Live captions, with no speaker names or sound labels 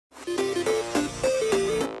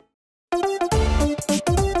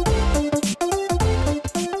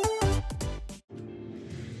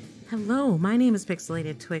my name is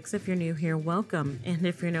ThePixelatedTwix. If you're new here, welcome. And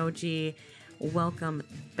if you're an OG, welcome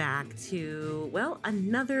back to, well,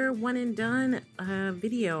 another one and done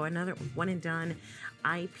video, another one and done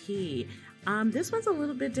IP. This one's a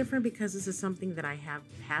little bit different because this is something that I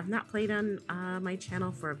have not played on my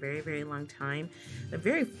channel for a very, very long time. The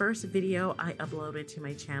very first video I uploaded to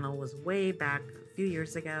my channel was way back a few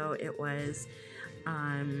years ago. It was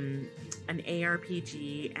an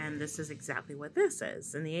ARPG, and this is exactly what this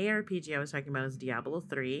is. And the ARPG I was talking about is Diablo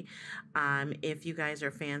 3. If you guys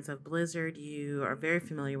are fans of Blizzard, you are very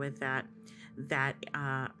familiar with that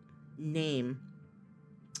name.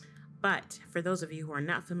 But for those of you who are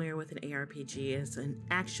not familiar with an ARPG, it's an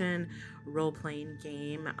action role-playing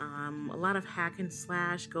game. A lot of hack and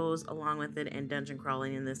slash goes along with it, and dungeon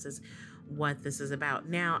crawling, and this is what this is about.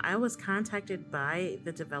 Now, I was contacted by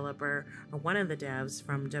the developer, or one of the devs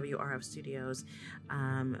from WRF Studios,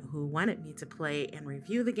 who wanted me to play and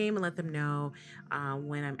review the game and let them know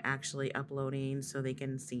when I'm actually uploading so they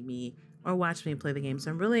can see me or watch me play the game.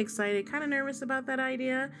 So I'm really excited, kind of nervous about that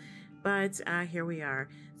idea, but here we are.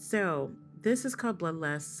 So this is called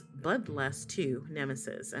Bloodlust 2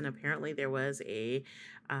 Nemesis, and apparently there was a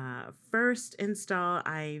first install.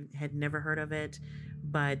 I had never heard of it,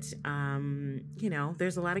 but you know,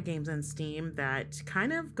 there's a lot of games on Steam that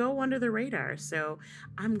kind of go under the radar. So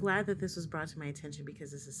I'm glad that this was brought to my attention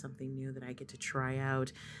because this is something new that I get to try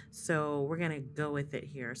out. So we're gonna go with it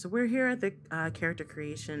here. So we're here at the character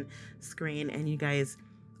creation screen, and you guys,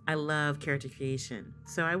 I love character creation.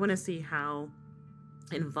 So I want to see how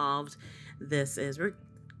involved this is.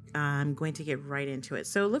 I'm going to get right into it.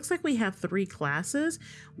 So it looks like we have 3 classes: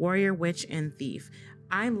 warrior, witch, and thief.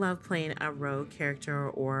 I love playing a rogue character,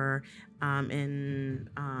 or in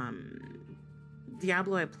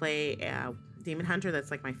Diablo I play demon hunter. That's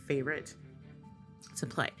like my favorite to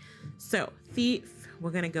play. So thief,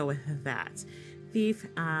 we're gonna go with that. Thief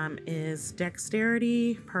is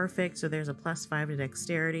dexterity, perfect. So there's a +5 to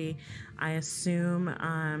dexterity. I assume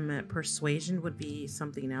persuasion would be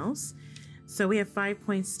something else. So we have 5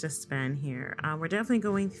 points to spend here. We're definitely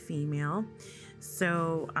going female.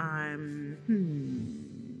 So can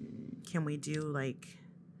we do like,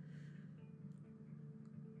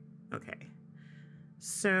 okay.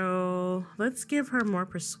 So let's give her more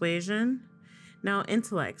persuasion. Now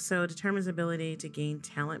intellect, so determines ability to gain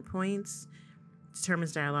talent points.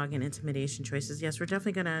 Determines dialogue and intimidation choices. Yes, we're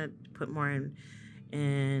definitely gonna put more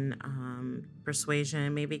in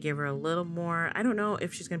persuasion. Maybe give her a little more. I don't know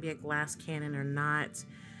if she's gonna be a glass cannon or not.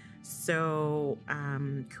 So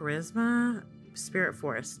charisma, spirit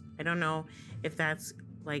force. I don't know if that's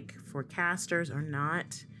like for casters or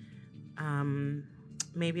not.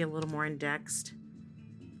 Maybe a little more in dexed.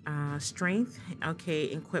 Strength, okay,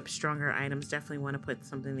 equip stronger items. Definitely want to put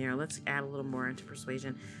something there. Let's add a little more into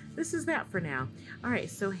persuasion. This is that for now. All right,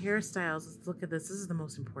 so hairstyles, let's look at this. This is the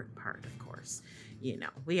most important part, of course. You know,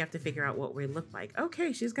 we have to figure out what we look like.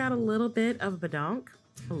 Okay, she's got a little bit of badonk.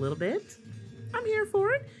 A little bit. I'm here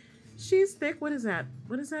for it. She's thick. What is that?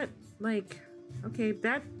 What is that like? Okay,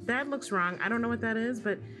 that looks wrong. I don't know what that is,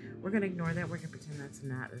 but we're gonna ignore that. We're gonna pretend that's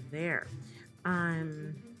not there.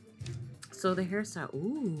 So the hairstyle,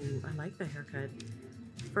 ooh, I like the haircut.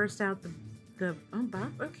 First out the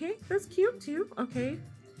bop. Okay, that's cute too. Okay.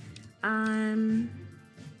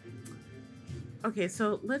 Okay,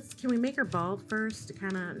 so can we make her bald first to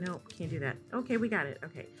kind of, nope, can't do that. Okay, we got it.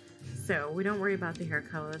 Okay. So we don't worry about the hair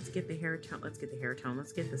color. Let's get the hair tone. Let's get the hair tone.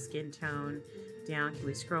 Let's get the skin tone down. Can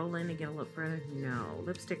we scroll in and get a little further? No.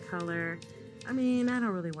 Lipstick color. I mean, I don't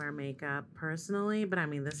really wear makeup personally, but I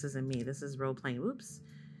mean, this isn't me. This is role playing. Whoops.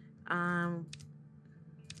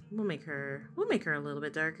 We'll make her a little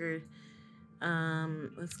bit darker.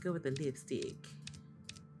 Let's go with the lipstick.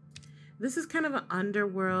 This is kind of an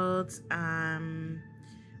underworld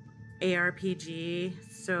ARPG,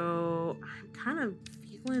 so I'm kind of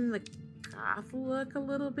feeling the goth look a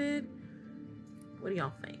little bit. What do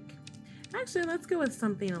y'all think? Actually, let's go with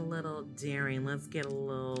something a little daring. Let's get a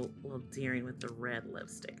little daring with the red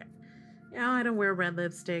lipstick. You know, I don't wear red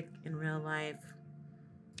lipstick in real life.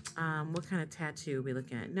 What kind of tattoo are we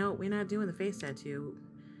looking at? No, we're not doing the face tattoo.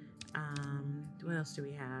 What else do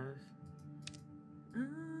we have?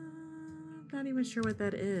 Not even sure what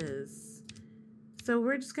that is. So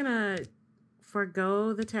we're just gonna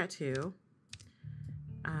forego the tattoo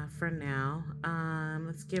for now.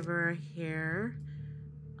 Let's give her a hair.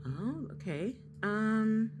 Oh, okay.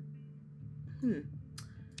 I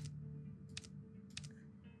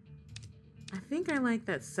think I like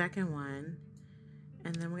that second one.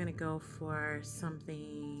 And then we're gonna go for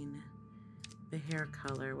something, the hair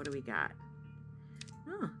color. What do we got?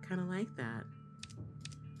 Oh, kind of like that.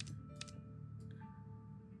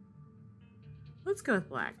 Let's go with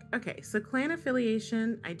black. Okay, so clan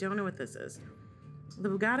affiliation, I don't know what this is. The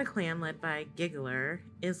Bugatti clan, led by Giggler,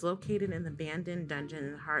 is located in the abandoned dungeon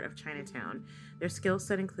in the heart of Chinatown. Their skill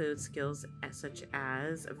set includes skills such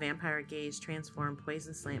as Vampire Gaze, Transform,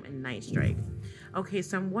 Poison Slam, and Night Strike. Okay,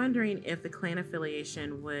 so I'm wondering if the clan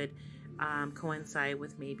affiliation would coincide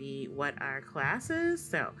with maybe what our class is.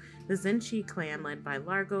 So, the Zenchi clan, led by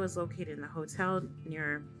Largo, is located in the hotel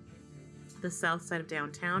near the south side of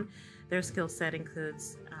downtown. Their skill set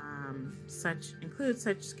includes such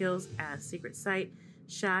skills as Secret Sight,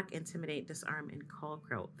 Shock, Intimidate, Disarm, and Call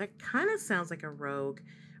Crow. That kind of sounds like a rogue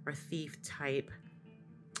or thief type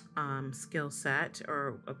skill set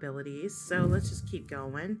or abilities. So let's just keep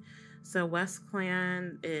going. So West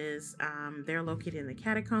Clan is they're located in the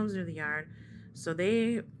catacombs near the yard. So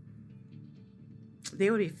they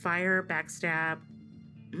would be Fire, Backstab,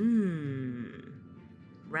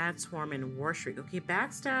 Rat Swarm, and War Shriek. Okay,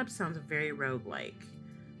 Backstab sounds very roguelike.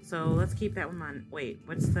 So let's keep that one on. Wait,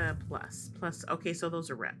 what's the plus? Plus, okay, so those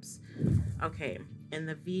are reps. Okay, and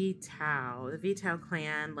the V-Tau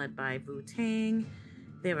clan, led by Wu Tang.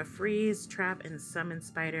 They have a Freeze, Trap, and Summon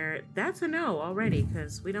Spider. That's a no already,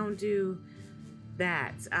 because we don't do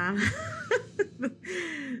that.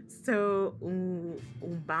 So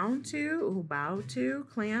Ubuntu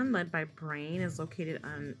clan, led by Brain, is located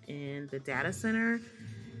in the data center.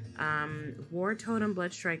 War Totem,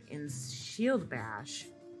 Blood Strike, and Shield Bash.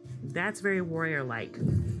 That's very warrior-like.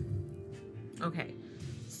 Okay,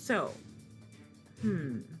 so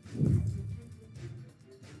let's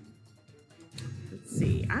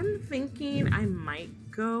see. I'm thinking I might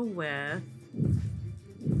go with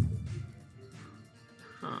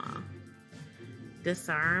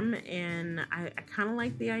Disarm, and I kind of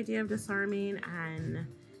like the idea of disarming and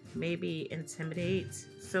maybe Intimidate.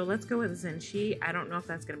 So let's go with Zenchi. I don't know if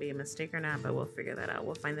that's going to be a mistake or not, but we'll figure that out.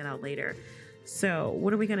 We'll find that out later. So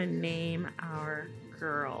what are we going to name our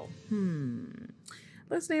girl?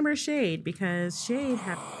 Let's name her Shade, because Shade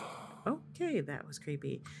okay, that was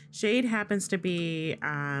creepy. Shade happens to be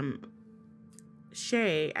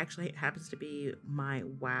Shay actually happens to be my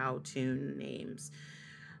WoW tune names.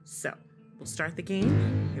 So we'll start the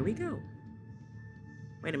game. Here we go.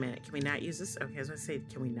 Wait a minute. Can we not use this? Okay, I was going to say,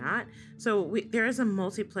 can we not? So there is a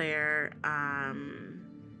multiplayer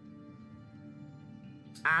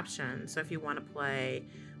option. So if you want to play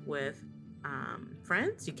with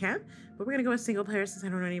friends, you can. But we're going to go with single player since I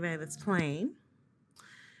don't know anybody that's playing.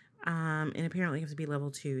 And apparently you have to be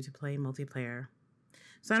level 2 to play multiplayer.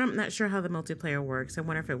 So I'm not sure how the multiplayer works. I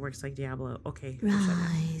wonder if it works like Diablo. Okay.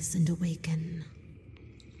 Rise and awaken.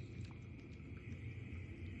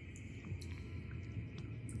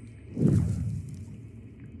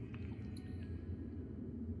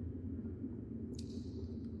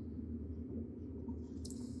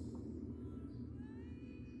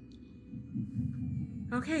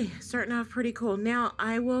 Okay, starting off pretty cool. Now,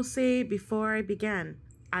 I will say before I begin,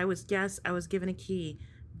 I was given a key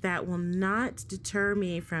that will not deter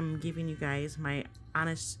me from giving you guys my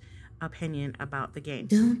honest opinion about the game.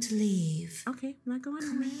 Don't leave. Okay, I'm not going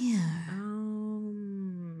Come anywhere.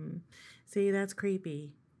 here. See, that's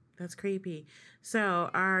creepy. That's creepy.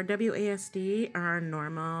 So our WASD are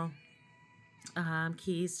normal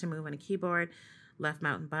keys to move on a keyboard. Left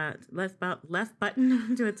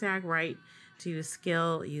button to attack, right to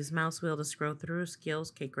skill, use mouse wheel to scroll through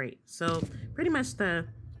skills. Okay, great. So pretty much the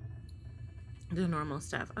normal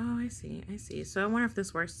stuff. Oh, I see. So I wonder if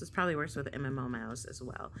this works. This probably works with MMO mouse as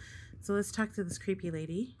well. So let's talk to this creepy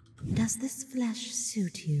lady. Does this flesh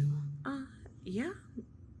suit you? Yeah,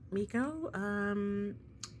 Miko.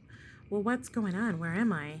 Well, what's going on? Where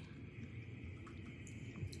am I?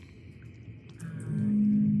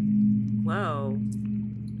 Whoa.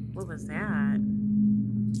 What was that?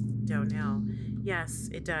 Don't know. Yes,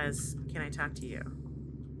 it does. Can I talk to you?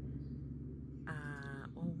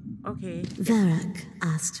 Okay. Vorack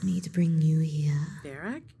asked me to bring you here.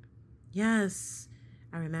 Vorack? Yes,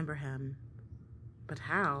 I remember him. But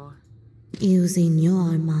how? Using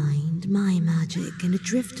your mind, my magic, and a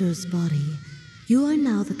drifter's body, you are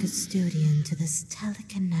now the custodian to this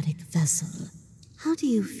telekinetic vessel. How do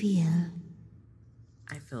you feel?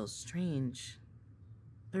 I feel strange.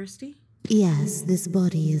 Thirsty? Yes, this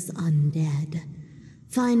body is undead.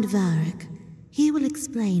 Find Vorack. He will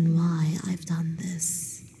explain why I've done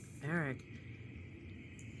this. Vorack?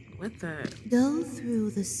 What the? Go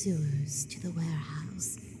through the sewers to the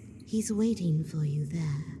warehouse. He's waiting for you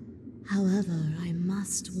there. However, I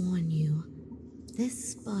must warn you,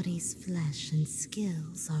 this body's flesh and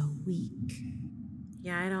skills are weak.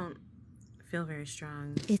 Yeah, I don't feel very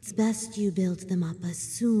strong. It's best you build them up as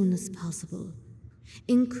soon as possible.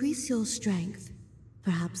 Increase your strength,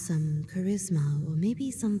 Perhaps some charisma or maybe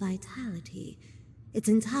some vitality. It's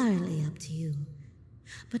entirely up to you.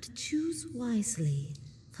 But choose wisely,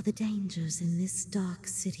 for the dangers in this dark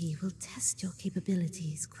city will test your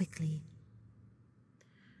capabilities quickly.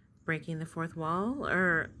 Breaking the fourth wall?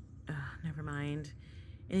 Never mind.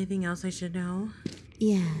 Anything else I should know?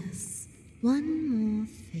 Yes, one more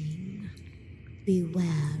thing.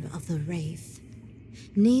 Beware of the Wraith.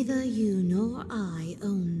 Neither you nor I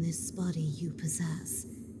own this body you possess.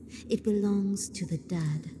 It belongs to the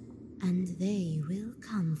dead, and they will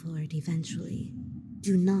come for it eventually.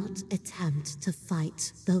 Do not attempt to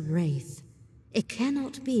fight the Wraith. It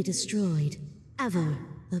cannot be destroyed, ever.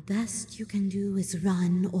 The best you can do is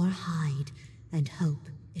run or hide, and hope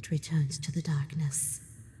it returns to the darkness.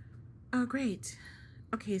 Oh, great.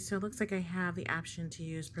 Okay, so it looks like I have the option to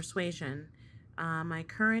use persuasion. My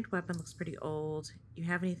current weapon looks pretty old. You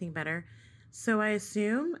have anything better? So I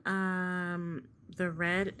assume the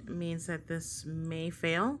red means that this may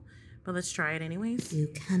fail, but let's try it anyways. You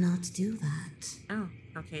cannot do that. Oh,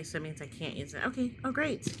 okay, so it means I can't use it. Okay, oh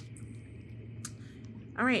great.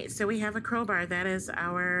 All right, so we have a crowbar. That is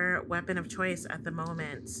our weapon of choice at the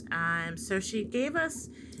moment. So she gave us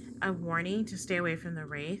a warning to stay away from the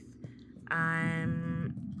Wraith.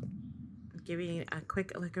 I'm giving a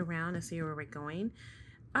quick look around to see where we're going.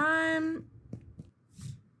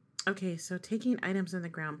 Okay, so taking items on the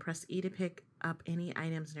ground, press E to pick up any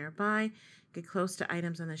items nearby. Get close to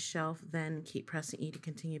items on the shelf, then keep pressing E to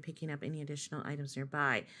continue picking up any additional items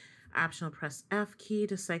nearby. Optional, press F key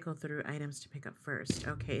to cycle through items to pick up first.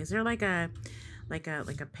 Okay, is there like a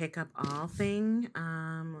pick up all thing?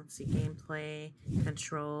 Let's see, gameplay,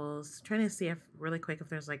 controls. Trying to see if really quick if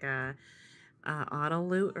there's like a auto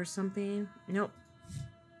loot or something. Nope.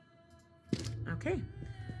 Okay,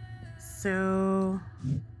 so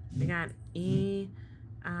we got E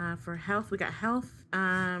for health. We got health.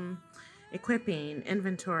 Equipping,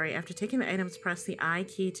 inventory. After taking the items, press the I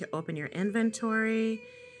key to open your inventory.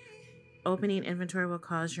 Opening inventory will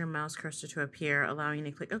cause your mouse cursor to appear, allowing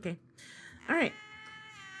you to click. Okay. All right.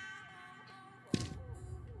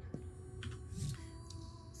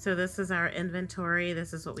 So this is our inventory.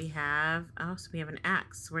 This is what we have. Oh, so we have an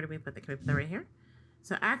axe. Where do we put the? Can we put that right here?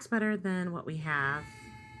 So axe better than what we have.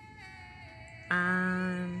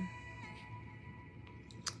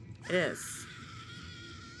 It is.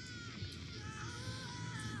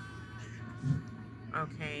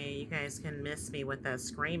 Okay, you guys can miss me with that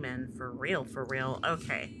screaming. For real, for real.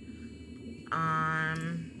 Okay.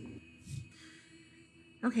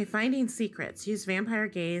 Okay, finding secrets. Use vampire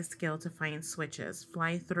gaze skill to find switches.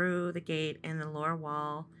 Fly through the gate and the lower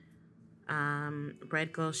wall.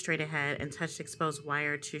 Red glow straight ahead and touch the exposed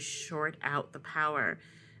wire to short out the power.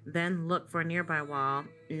 Then look for a nearby wall.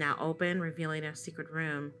 Now open, revealing a secret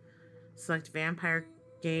room. Select vampire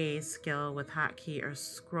gaze skill with hotkey or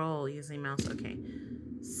scroll using mouse. Okay.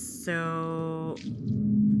 So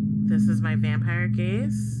this is my vampire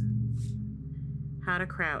gaze. How to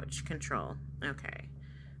crouch control. Okay.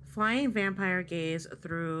 Flying vampire gaze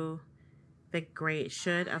through the grate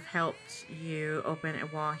should have helped you open a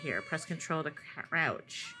wall here. Press control to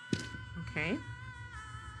crouch. Okay.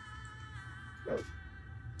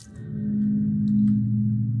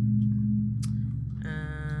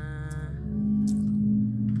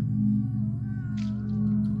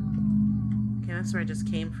 Okay, that's where I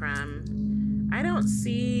just came from. I don't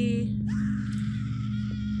see...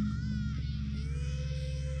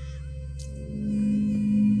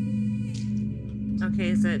 Okay,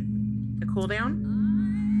 is it a cooldown?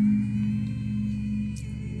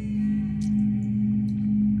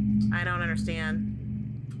 I don't understand.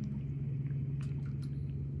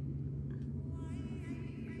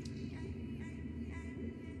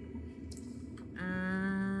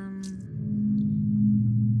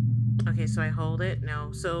 Okay, so I hold it?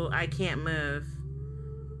 No, so I can't move.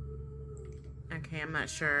 Okay, I'm not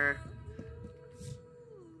sure.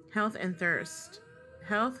 Health and thirst.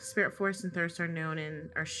 Health, spirit force, and thirst are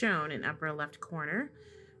shown in upper left corner.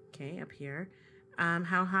 Okay, up here.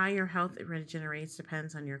 How high your health regenerates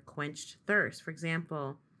depends on your quenched thirst. For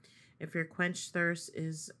example, if your quenched thirst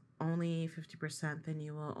is only 50%, then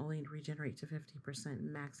you will only regenerate to 50%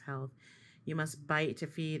 max health. You must bite to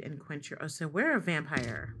feed and quench your... Oh, so we're a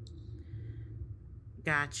vampire.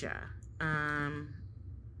 Gotcha.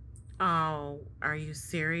 Oh, are you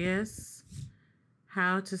serious?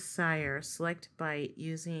 How to sire. Select bite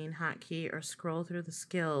using hotkey or scroll through the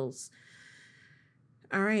skills.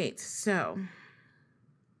 All right, so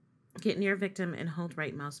Get near victim and hold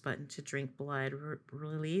right mouse button to drink blood.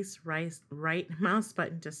 Release right mouse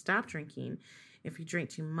button to stop drinking. If you drink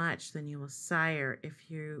too much, then you will sire. If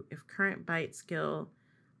current bite skill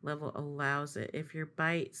level allows it. If your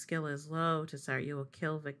bite skill is low to sire, you will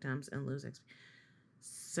kill victims and lose XP.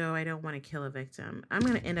 So I don't want to kill a victim. I'm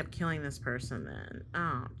going to end up killing this person then.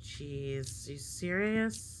 Oh, jeez. You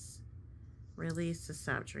serious? Release to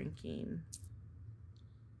stop drinking.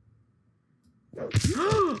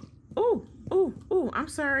 Oh, I'm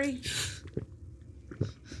sorry.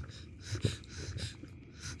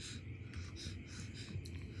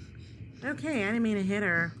 Okay, I didn't mean to hit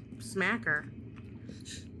her. Smack her.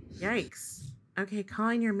 Yikes. Okay,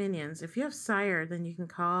 calling your minions. If you have sire, then you can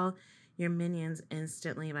call your minions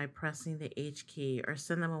instantly by pressing the H key, or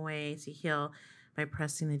send them away to heal by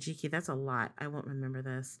pressing the G key. That's a lot. I won't remember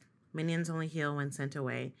this. Minions only heal when sent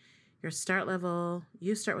away. You start with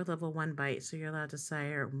level 1 bite, so you're allowed to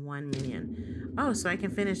sire 1 minion. Oh, so I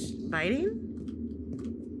can finish biting?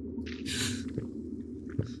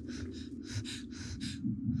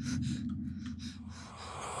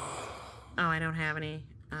 Oh, I don't have any.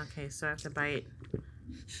 Okay, so I have to bite.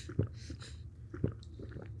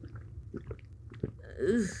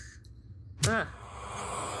 Ugh.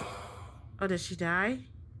 Oh, did she die?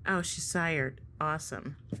 Oh, she sired.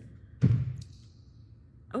 Awesome.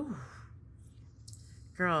 Oh.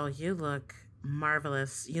 Girl, you look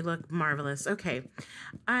marvelous. You look marvelous. Okay.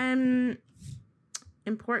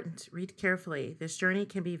 Important. Read carefully. This journey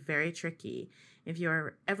can be very tricky. If you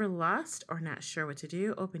are ever lost or not sure what to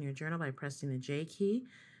do, open your journal by pressing the J key.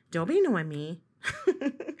 Don't be knowing me.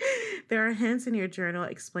 There are hints in your journal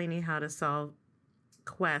explaining how to solve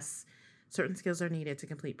quests. Certain skills are needed to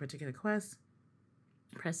complete particular quests.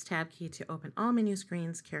 Press tab key to open all menu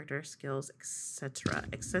screens, character skills, etc.,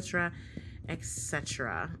 etc.,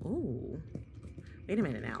 etc. Ooh. Wait a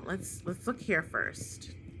minute now. Let's look here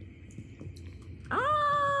first.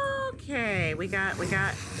 Okay, we got.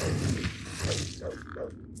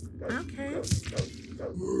 Okay.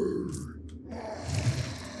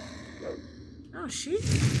 Oh, she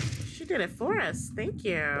did it for us. Thank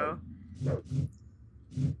you.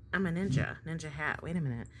 I'm a ninja. Ninja hat. Wait a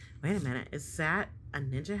minute. Is that a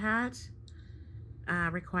ninja hat?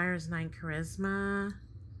 Requires 9 charisma.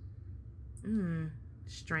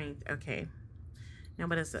 Strength. Okay. Now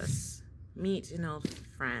what is this? Meet an old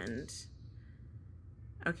friend.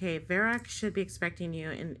 Okay, Vorack should be expecting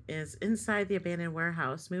you and is inside the abandoned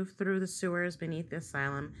warehouse. Move through the sewers beneath the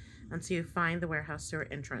asylum until you find the warehouse sewer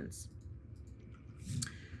entrance.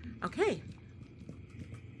 Okay.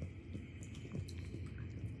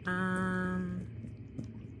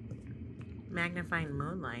 Magnifying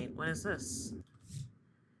moonlight. What is this?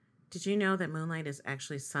 Did you know that moonlight is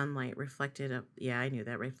actually sunlight reflected up? Yeah, I knew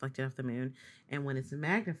that. Reflected off the moon. And when it's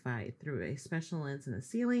magnified through a special lens in the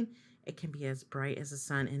ceiling, it can be as bright as the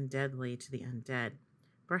sun and deadly to the undead.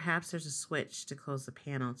 Perhaps there's a switch to close the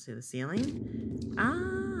panel to the ceiling.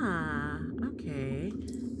 Ah, okay.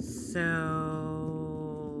 So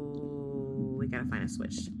we gotta find a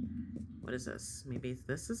switch. What is this? Maybe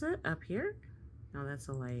this is it up here? No, that's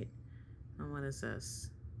a light. And what is this?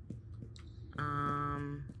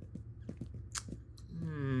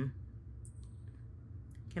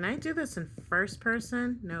 Can I do this in first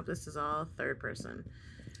person? Nope, this is all third person.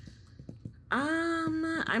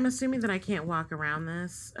 I'm assuming that I can't walk around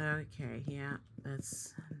this. Okay, yeah,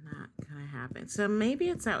 that's not gonna happen. So maybe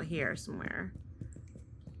it's out here somewhere.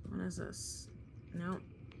 What is this? Nope.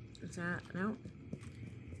 Is that? Nope.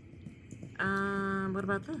 What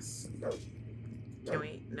about this? Can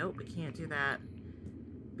we? Nope, we can't do that.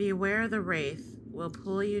 Beware the wraith will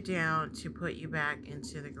pull you down to put you back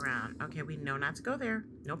into the ground. Okay, we know not to go there.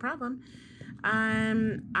 No problem.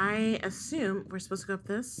 I assume we're supposed to go up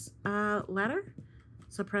this ladder.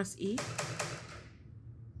 So press E.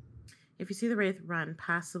 If you see the wraith, run.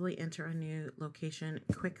 Possibly enter a new location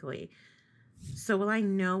quickly. So will I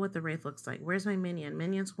know what the wraith looks like? Where's my minion?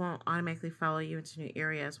 Minions won't automatically follow you into new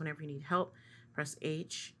areas. Whenever you need help, press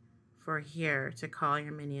H for here to call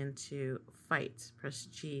your minion to fight. Press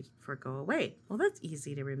G for go away. Well, that's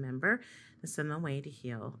easy to remember. To send them away to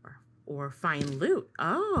heal or find loot.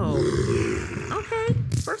 Oh, okay.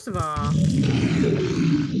 First of all,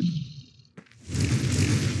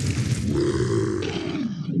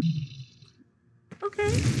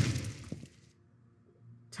 okay.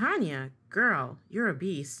 Tanya, girl, you're a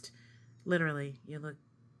beast. Literally, you look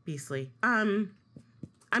beastly. I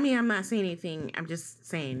mean, I'm not saying anything. I'm just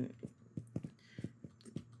saying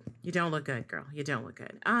you don't look good, girl. You don't look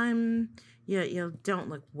good. You don't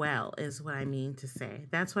look well is what I mean to say.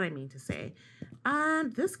 That's what I mean to say.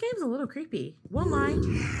 This game's a little creepy. Won't lie.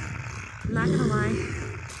 I'm not gonna lie.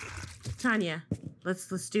 Tanya,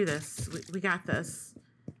 let's do this. We got this.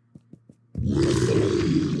 You're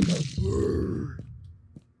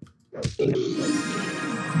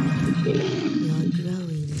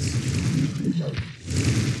growing.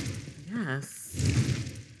 Yes.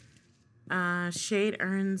 Shade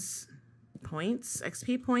earns points,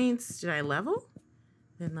 XP points. Did I level?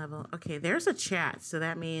 Didn't level. Okay, there's a chat, so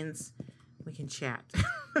that means we can chat.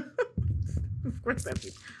 Of course that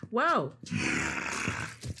means. Whoa!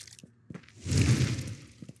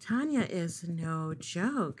 Tanya is no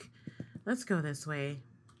joke. Let's go this way.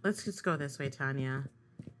 Let's just go this way, Tanya.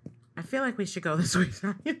 I feel like we should go this way,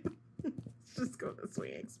 Tanya. Let's just go this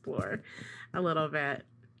way, explore a little bit.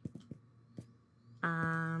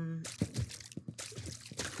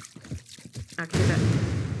 Okay,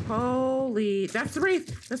 holy, that's the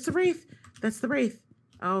wraith. That's the wraith. That's the wraith.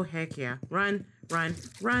 Oh, heck yeah. Run, run,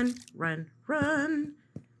 run, run, run.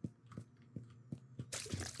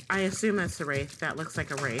 I assume that's the wraith. That looks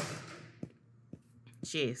like a wraith.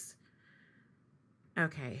 Jeez.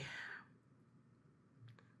 Okay.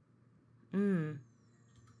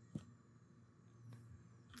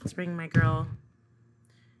 Let's bring my girl.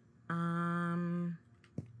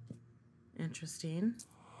 Interesting.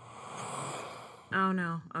 Oh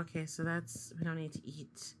no. Okay, so that's, we don't need to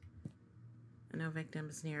eat. No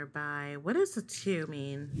victims nearby. What does the 2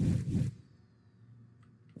 mean?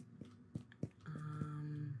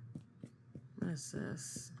 What is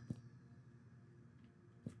this?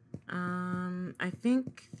 I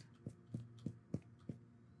think,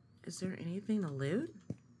 is there anything to loot?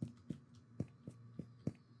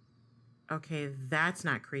 Okay, that's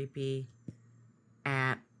not creepy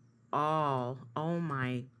at all. Oh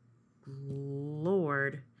my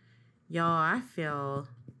Lord. Y'all, I feel,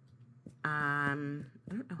 I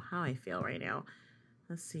don't know how I feel right now.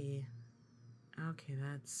 Let's see. Okay,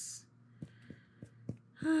 that's,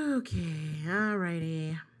 okay,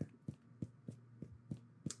 alrighty.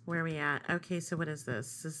 Where are we at? Okay, so what is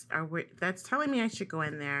this? That's telling me I should go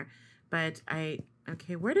in there, but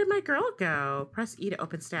okay, where did my girl go? Press E to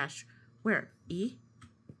open stash. Where? E?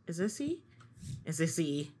 Is this E? Is this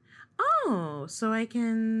E? Oh, so I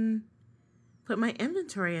can put my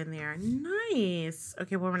inventory in there. Nice.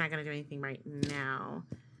 Okay, well, we're not going to do anything right now.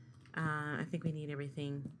 I think we need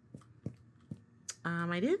everything.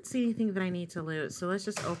 I didn't see anything that I need to loot, so let's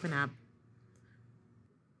just open up.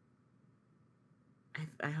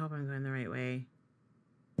 I hope I'm going the right way.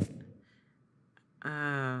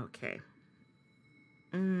 Okay.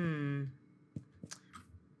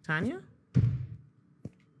 Tanya?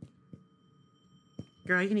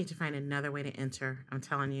 Girl, you need to find another way to enter. I'm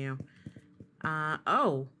telling you.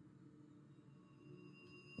 Oh.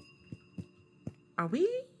 Are we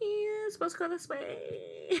supposed to go this way?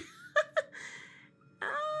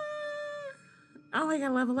 Oh, I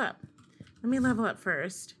gotta level up. Let me level up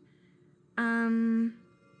first.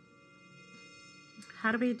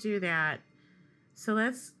 How do we do that? So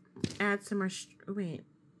let's add some more,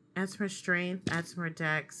 add some more strength, add some more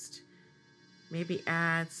dex, maybe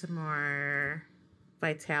add some more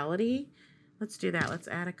vitality. Let's do that. Let's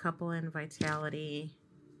add a couple in vitality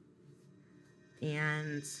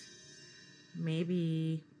and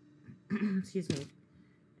maybe, excuse me,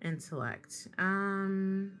 intellect.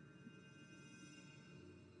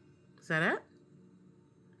 Is that it?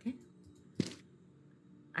 Okay.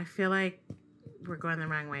 I feel like we're going the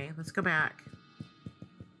wrong way. Let's go back.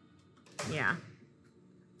 Yeah.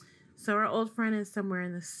 So our old friend is somewhere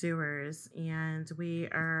in the sewers, and we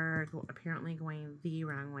are apparently going the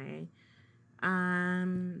wrong way.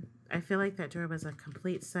 I feel like that door was a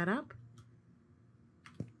complete setup.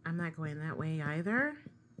 I'm not going that way either.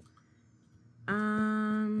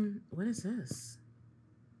 What is this?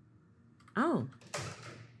 Oh.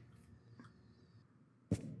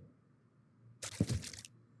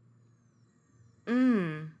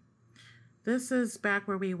 This is back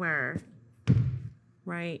where we were.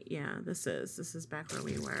 Right? Yeah, this is back where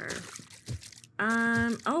we were.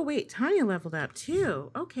 Oh wait, Tanya leveled up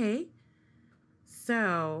too. Okay.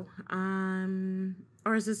 So,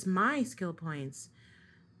 or is this my skill points?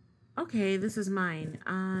 Okay, this is mine.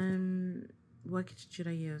 What should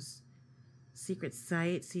I use? Secret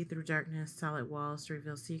sight, see through darkness, solid walls to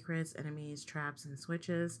reveal secrets, enemies, traps, and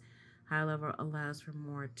switches. High level allows for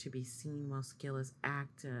more to be seen while skill is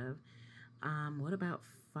active. What about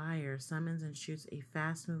fire? Summons and shoots a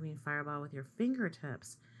fast-moving fireball with your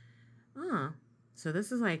fingertips. So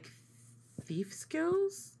this is like thief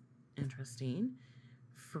skills? Interesting.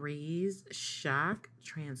 Freeze, shock,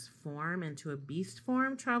 transform into a beast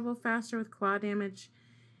form, travel faster with claw damage,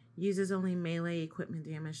 Uses only melee equipment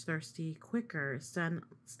damage. Thirsty quicker. Stunned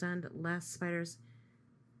less. Spiders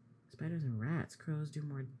and rats. Crows do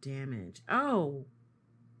more damage. Oh.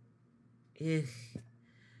 Ugh.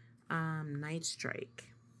 Night strike.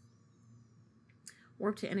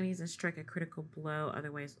 Warp to enemies and strike a critical blow.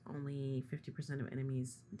 Otherwise, only 50% of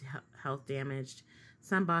enemies health damaged.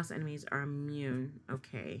 Some boss enemies are immune.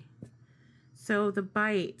 Okay. So the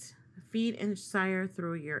bite. Feed and sire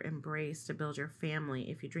through your embrace to build your family.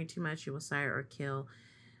 If you drink too much, you will sire or kill.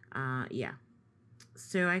 Yeah.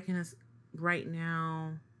 So I can right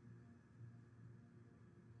now.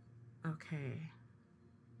 Okay.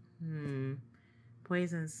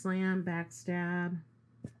 Poison slam, backstab.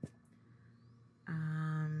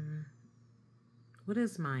 What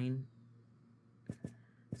is mine?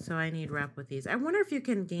 So I need rep with these. I wonder if you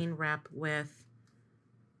can gain rep with.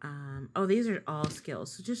 Oh, these are all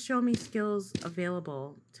skills. So just show me skills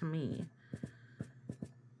available to me.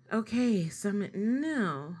 Okay,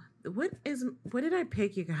 no. What did I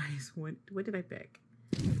pick, you guys? What did I pick?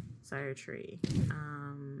 Sire tree.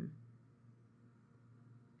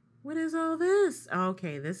 What is all this?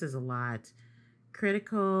 Okay, this is a lot.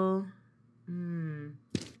 Critical. You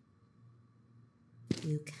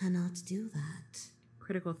cannot do that.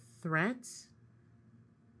 Critical threat.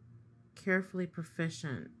 Carefully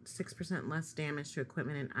proficient. 6% less damage to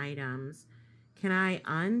equipment and items. Can I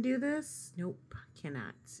undo this? Nope,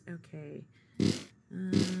 cannot. Okay.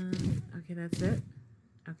 Okay, that's it.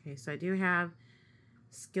 Okay, so I do have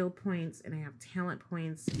skill points and I have talent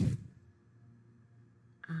points.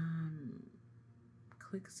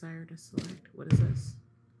 Click sire to select. What is this?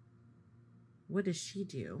 What does she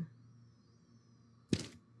do?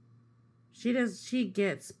 She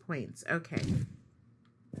gets points. Okay.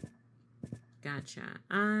 Gotcha.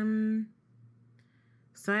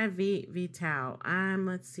 So I have Vital.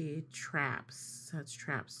 Let's see. Traps. That's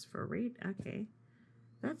traps for raid. Okay.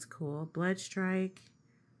 That's cool. Blood strike.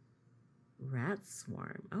 Rat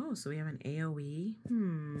swarm. Oh, so we have an AoE.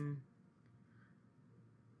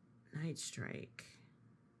 Night strike.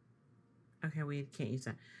 Okay, we can't use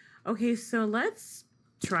that. Okay, so let's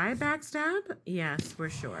try backstab. Yes, we're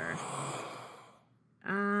sure.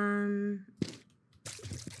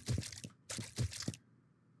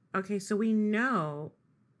 Okay, so we know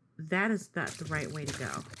that is not the right way to go.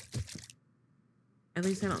 At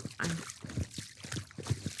least I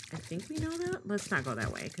think we know that. Let's not go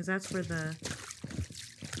that way, because that's where the...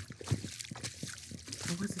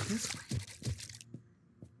 Or was it this way?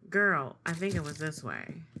 Girl, I think it was this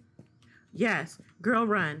way. Yes, girl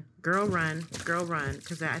run, girl run, girl run,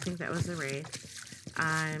 because I think that was the raid.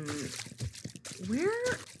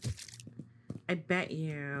 Where? I bet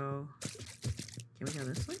you... Can we go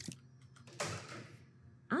this way?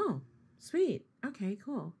 Oh, sweet. Okay,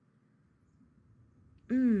 cool.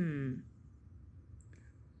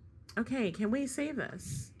 Okay, can we save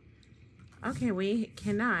this? Okay, we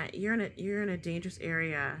cannot. You're in a dangerous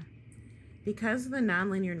area. Because of the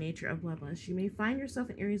non-linear nature of Bloodlust, you may find yourself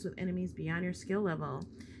in areas with enemies beyond your skill level.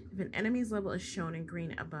 If an enemy's level is shown in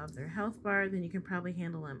green above their health bar, then you can probably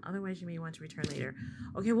handle them. Otherwise, you may want to return later.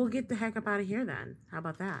 Okay, we'll get the heck up out of here then. How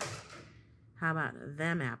about that? How about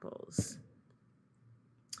them apples?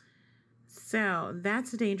 So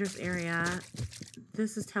that's a dangerous area.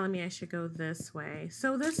 This is telling me I should go this way.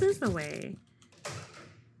 So this is the way.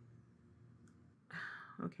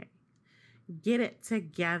 Okay. Get it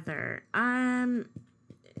together.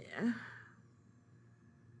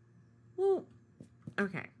 Well,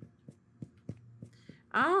 okay.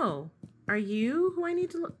 Oh, are you who I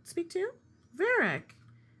need to speak to? Vorack.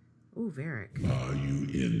 Ooh, Vorack. Are you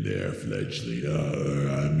in there, fledgling?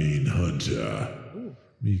 Hunter. Ooh.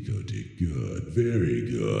 Miko did good,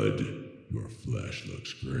 very good. Your flesh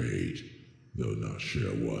looks great, though not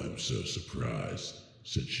sure why I'm so surprised,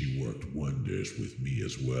 since she worked wonders with me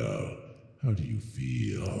as well. How do you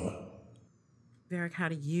feel? Vorack, how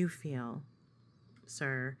do you feel,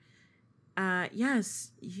 sir?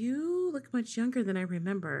 Yes, you look much younger than I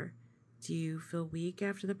remember. Do you feel weak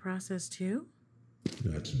after the process too?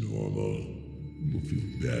 That's normal. You'll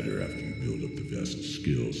feel better after you build up the vessel's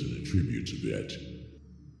skills and attributes a bit.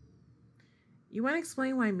 You want to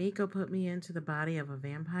explain why Miko put me into the body of a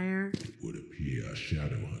vampire? It would appear a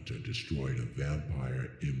shadow hunter destroying a vampire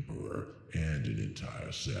emperor and an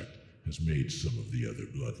entire sect has made some of the other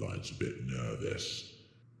bloodlines a bit nervous.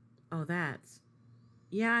 Oh, that's...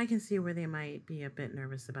 Yeah, I can see where they might be a bit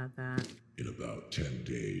nervous about that. In about 10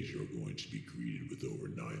 days, you're going to be greeted with over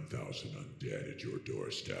 9,000 undead at your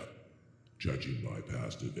doorstep. Judging by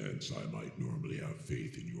past events, I might normally have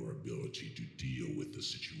faith in your ability to deal with the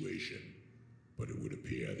situation. but it would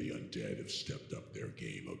appear the undead have stepped up their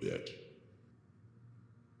game a bit.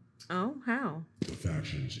 Oh, how? The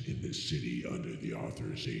factions in this city, under the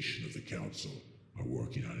authorization of the Council, are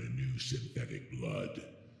working on a new synthetic blood.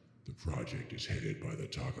 The project is headed by the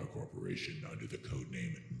Taka Corporation under the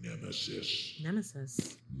codename Nemesis.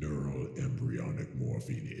 Nemesis. Neural embryonic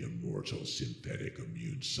morphine immortal synthetic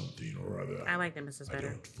immune something or other. I like Nemesis better.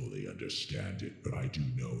 I don't fully understand it, but I do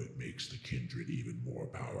know it makes the kindred even more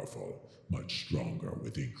powerful, much stronger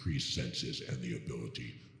with increased senses and the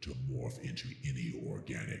ability to morph into any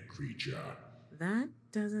organic creature. That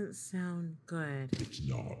doesn't sound good. It's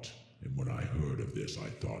not. And when I heard of this, I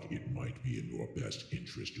thought it might be in your best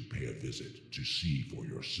interest to pay a visit, to see for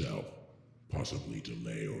yourself. Possibly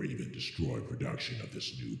delay or even destroy production of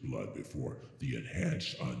this new blood before the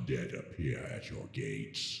enhanced undead appear at your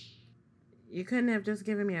gates. You couldn't have just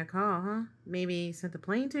given me a call, huh? Maybe sent the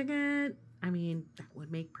plane ticket? I mean, that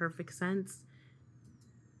would make perfect sense.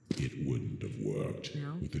 It wouldn't have worked.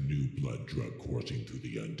 No? With the new blood drug coursing through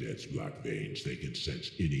the undead's black veins, they can sense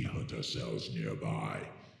any hunter cells nearby.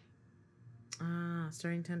 Ah,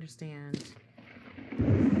 starting to understand.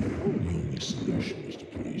 The only solution was to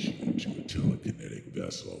place you into a telekinetic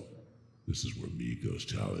vessel. This is where Miko's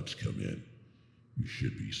talents come in. You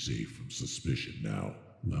should be safe from suspicion now,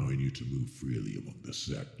 allowing you to move freely among the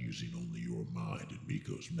sect using only your mind and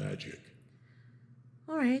Miko's magic.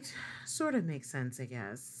 Alright, sort of makes sense, I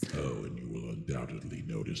guess. Oh, and you will undoubtedly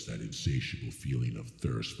notice that insatiable feeling of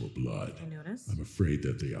thirst for blood. I noticed. I'm afraid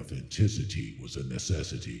that the authenticity was a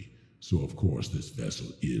necessity, so of course this vessel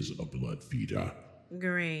is a blood feeder.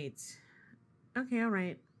 Great. Okay,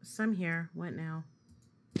 alright. Some here. What now?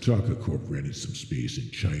 Taka Corp rented some space in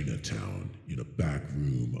Chinatown, in a back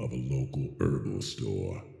room of a local herbal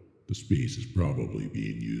store. The space is probably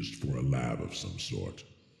being used for a lab of some sort.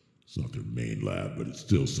 It's not their main lab, but it's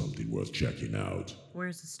still something worth checking out.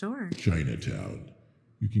 Where's the store? Chinatown.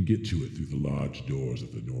 You can get to it through the large doors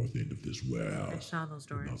at the north end of this warehouse. I saw those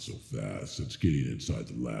doors. But not so fast, since getting inside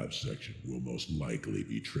the lab section will most likely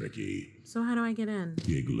be tricky. So how do I get in?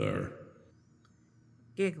 Giggler.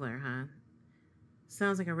 Giggler, huh?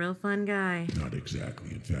 Sounds like a real fun guy. Not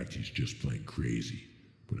exactly. In fact, he's just plain crazy.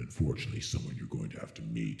 But unfortunately, someone you're going to have to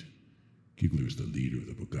meet. Giggler is the leader of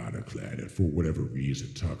the Bogata clan, and for whatever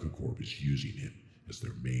reason, Taka Corp is using him as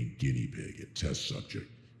their main guinea pig and test subject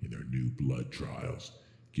in their new blood trials,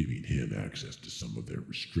 giving him access to some of their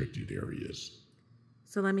restricted areas.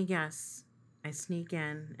 So let me guess. I sneak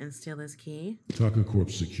in and steal his key? Taka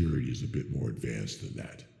Corp's security is a bit more advanced than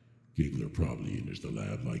that. Giggler probably enters the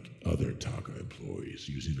lab like other Taka employees,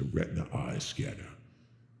 using a retina eye scanner.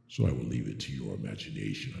 So I will leave it to your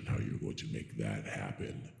imagination on how you're going to make that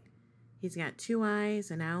happen. He's got 2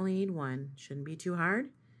 eyes and I only need 1. Shouldn't be too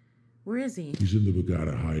hard. Where is he? He's in the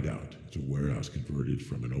Bogata hideout. It's a warehouse converted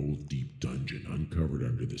from an old deep dungeon uncovered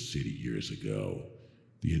under the city years ago.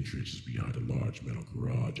 The entrance is behind a large metal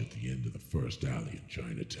garage at the end of the first alley in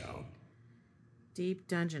Chinatown. Deep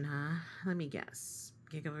dungeon, huh? Let me guess.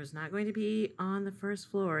 Giggler's not going to be on the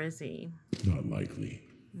first floor, is he? Not likely.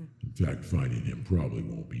 In fact, finding him probably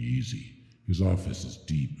won't be easy. His office is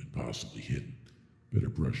deep and possibly hidden. Better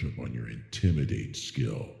brush up on your intimidate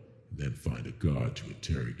skill, and then find a guard to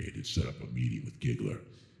interrogate and set up a meeting with Giggler.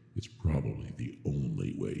 It's probably the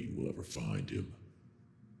only way you will ever find him.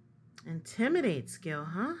 Intimidate skill,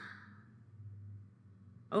 huh?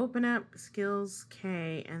 Open up skills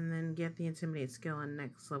K and then get the intimidate skill on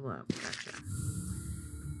next level up. Gotcha.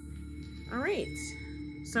 Alright.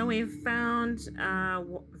 So we've found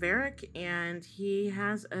Vorack, and he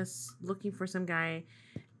has us looking for some guy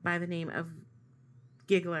by the name of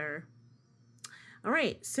Giggler. All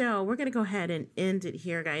right, so we're gonna go ahead and end it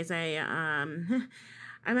here, guys. I'm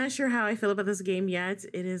not sure how I feel about this game yet.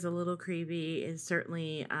 It is a little creepy. It's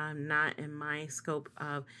certainly not in my scope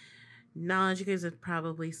of knowledge. You guys have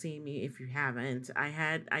probably seen me if you haven't.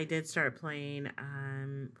 I did start playing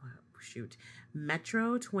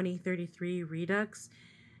Metro 2033 Redux.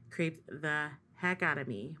 Creeped the heck out of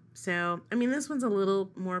me. So I mean, this one's a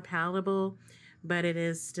little more palatable, but it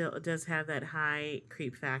does have that high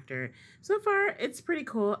creep factor. So far, it's pretty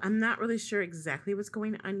cool. I'm not really sure exactly what's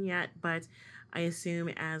going on yet, but I assume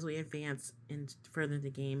as we advance further in the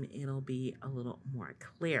game, it'll be a little more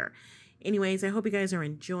clear. Anyways, I hope you guys are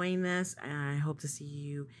enjoying this. I hope to see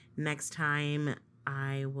you next time.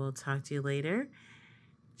 I will talk to you later.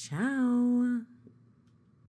 Ciao.